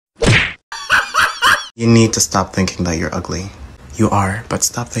You need to stop thinking that you're ugly. You are, but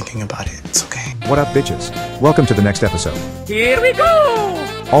stop thinking about it. It's okay. What up, bitches? Welcome to the next episode. Here we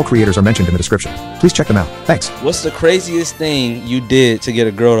go! All creators are mentioned in the description. Please check them out. Thanks. What's the craziest thing you did to get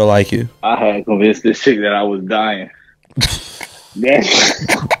a girl to like you? I had convinced this chick that I was dying.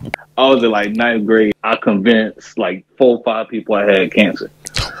 I was in like 9th grade. I convinced like 4 or 5 people I had cancer.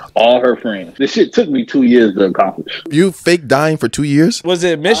 All her friends. This shit took me 2 years to accomplish. You fake dying for 2 years? Was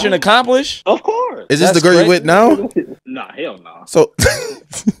it mission accomplished? Of course. Is this the girl you with now? Nah, hell no. Nah. So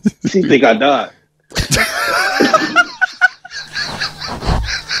she think I died.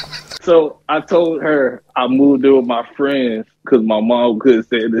 So I told her I moved in with my friends because my mom couldn't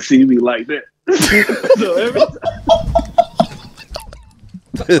stand to see me like that. So every time.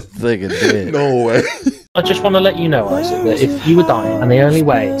 This nigga dead. no way. I just want to let you know, Isaac, that if you were dying and the only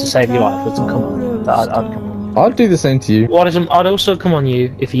way to save your life was to come on you, that I'd come on you. I'd do the same to you. I'd also come on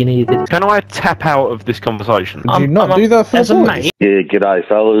you if you needed. Can I tap out of this conversation? Would you not do that for as a mate? Yeah, g'day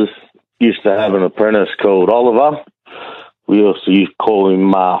fellas. Used to have an apprentice called Oliver. We also used to call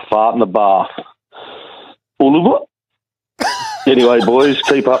him Fart in the Bath. Oliver? Anyway, boys,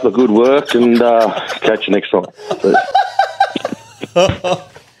 keep up the good work and catch you next time.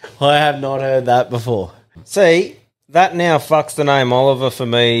 I have not heard that before. See, that now fucks the name Oliver for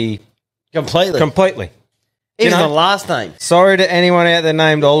me completely. Even the last name. Sorry to anyone out there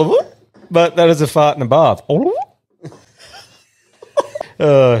named Oliver, but that is a fart in a bath. Oliver?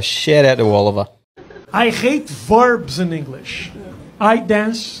 Shout out to Oliver. I hate verbs in English. I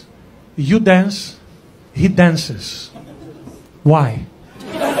dance, you dance, he dances. Why?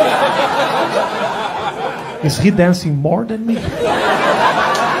 Is he dancing more than me?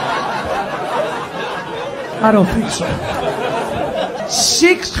 I don't think so.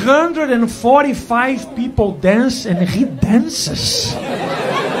 645 people dance and he dances.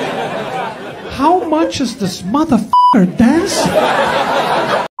 How much is this motherfucker dancing?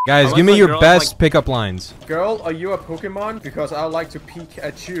 Guys, give me your best pickup lines. Girl, are you a Pokemon? Because I would like to peek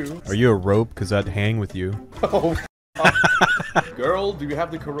at you. Are you a rope? Because I'd hang with you. Oh, girl, do you have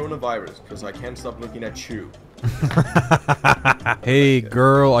the coronavirus? Because I can't stop looking at you. Hey,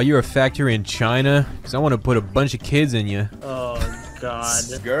 girl, are you a factory in China? Because I want to put a bunch of kids in you. Oh, God.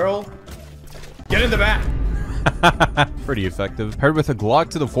 Girl, get in the back. Pretty effective. Paired with a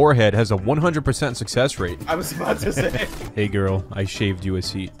Glock to the forehead has a 100% success rate. I was about to say. Hey, girl, I shaved you a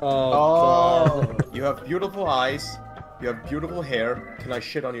seat. Oh, you have beautiful eyes. You have beautiful hair. Can I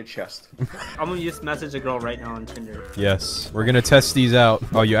shit on your chest? I'm gonna just message a girl right now on Tinder. Yes, we're gonna test these out.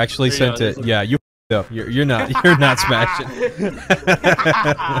 Oh, you actually sent it. Yeah, you up. You're not smashing.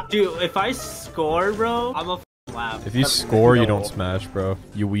 Dude, if I score, bro, I'm a laugh. If you score, you don't smash, bro.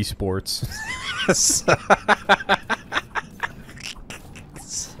 You Wii Sports. Sorry.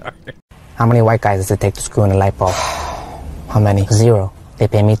 How many white guys does it take to screw in a light bulb? How many? 0. They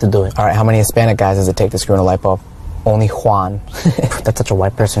pay me to do it. All right, how many Hispanic guys does it take to screw in a light bulb? Only Juan. That's such a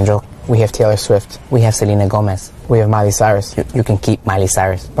white person joke. We have Taylor Swift. We have Selena Gomez. We have Miley Cyrus. You can keep Miley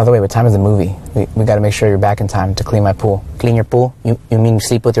Cyrus. By the way, what time is the movie? We gotta make sure you're back in time to clean my pool. Clean your pool? You mean you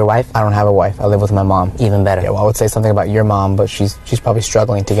sleep with your wife? I don't have a wife. I live with my mom. Even better. Yeah, well, I would say something about your mom, but she's probably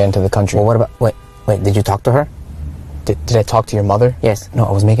struggling to get into the country. Well, what about... Wait, did you talk to her? Did I talk to your mother? Yes. No,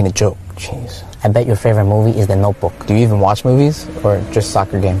 I was making a joke. Jeez. I bet your favorite movie is The Notebook. Do you even watch movies? Or just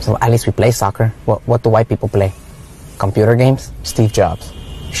soccer games? Well, at least we play soccer. What do white people play? Computer games? Steve Jobs.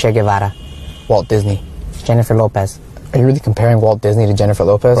 Che Guevara. Walt Disney. Jennifer Lopez. Are you really comparing Walt Disney to Jennifer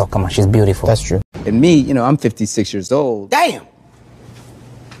Lopez? Bro, come on, she's beautiful. That's true. And me, you know, I'm 56 years old. Damn!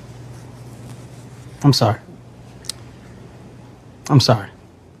 I'm sorry. I'm sorry.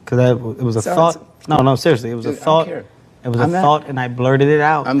 Because it was a thought. No, seriously. It was a thought. It was a thought, and I blurted it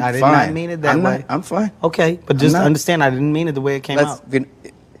out. I did not mean it that way. I'm fine. Okay, but just understand I didn't mean it the way it came out.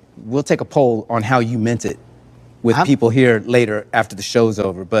 We'll take a poll on how you meant it with people here later after the show's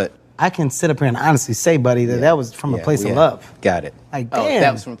over, but... I can sit up here and honestly say, buddy, that was from a place of love. Got it. Like, damn. Oh,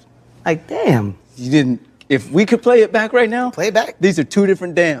 that was from... Like, damn. You didn't... If we could play it back right now... Play it back? These are 2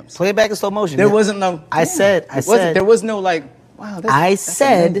 different dams. Play it back in slow motion. There wasn't no... I said... There was no like, wow, that's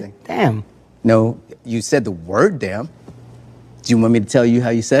amazing. Damn. No, you said the word damn. Do you want me to tell you how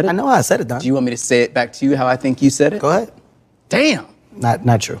you said it? I know how I said it, Don. Do you want me to say it back to you how I think you said it? Go ahead. Damn.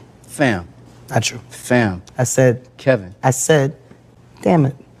 Not true. Fam. Not true. Fam. I said... Kevin. I said... Damn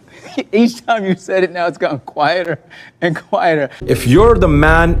it. Each time you said it, now it's gotten quieter and quieter. If you're the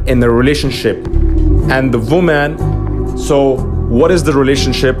man in the relationship and the woman, so what is the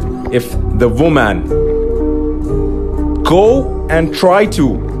relationship if the woman go and try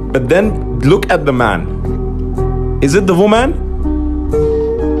to, but then look at the man? Is it the woman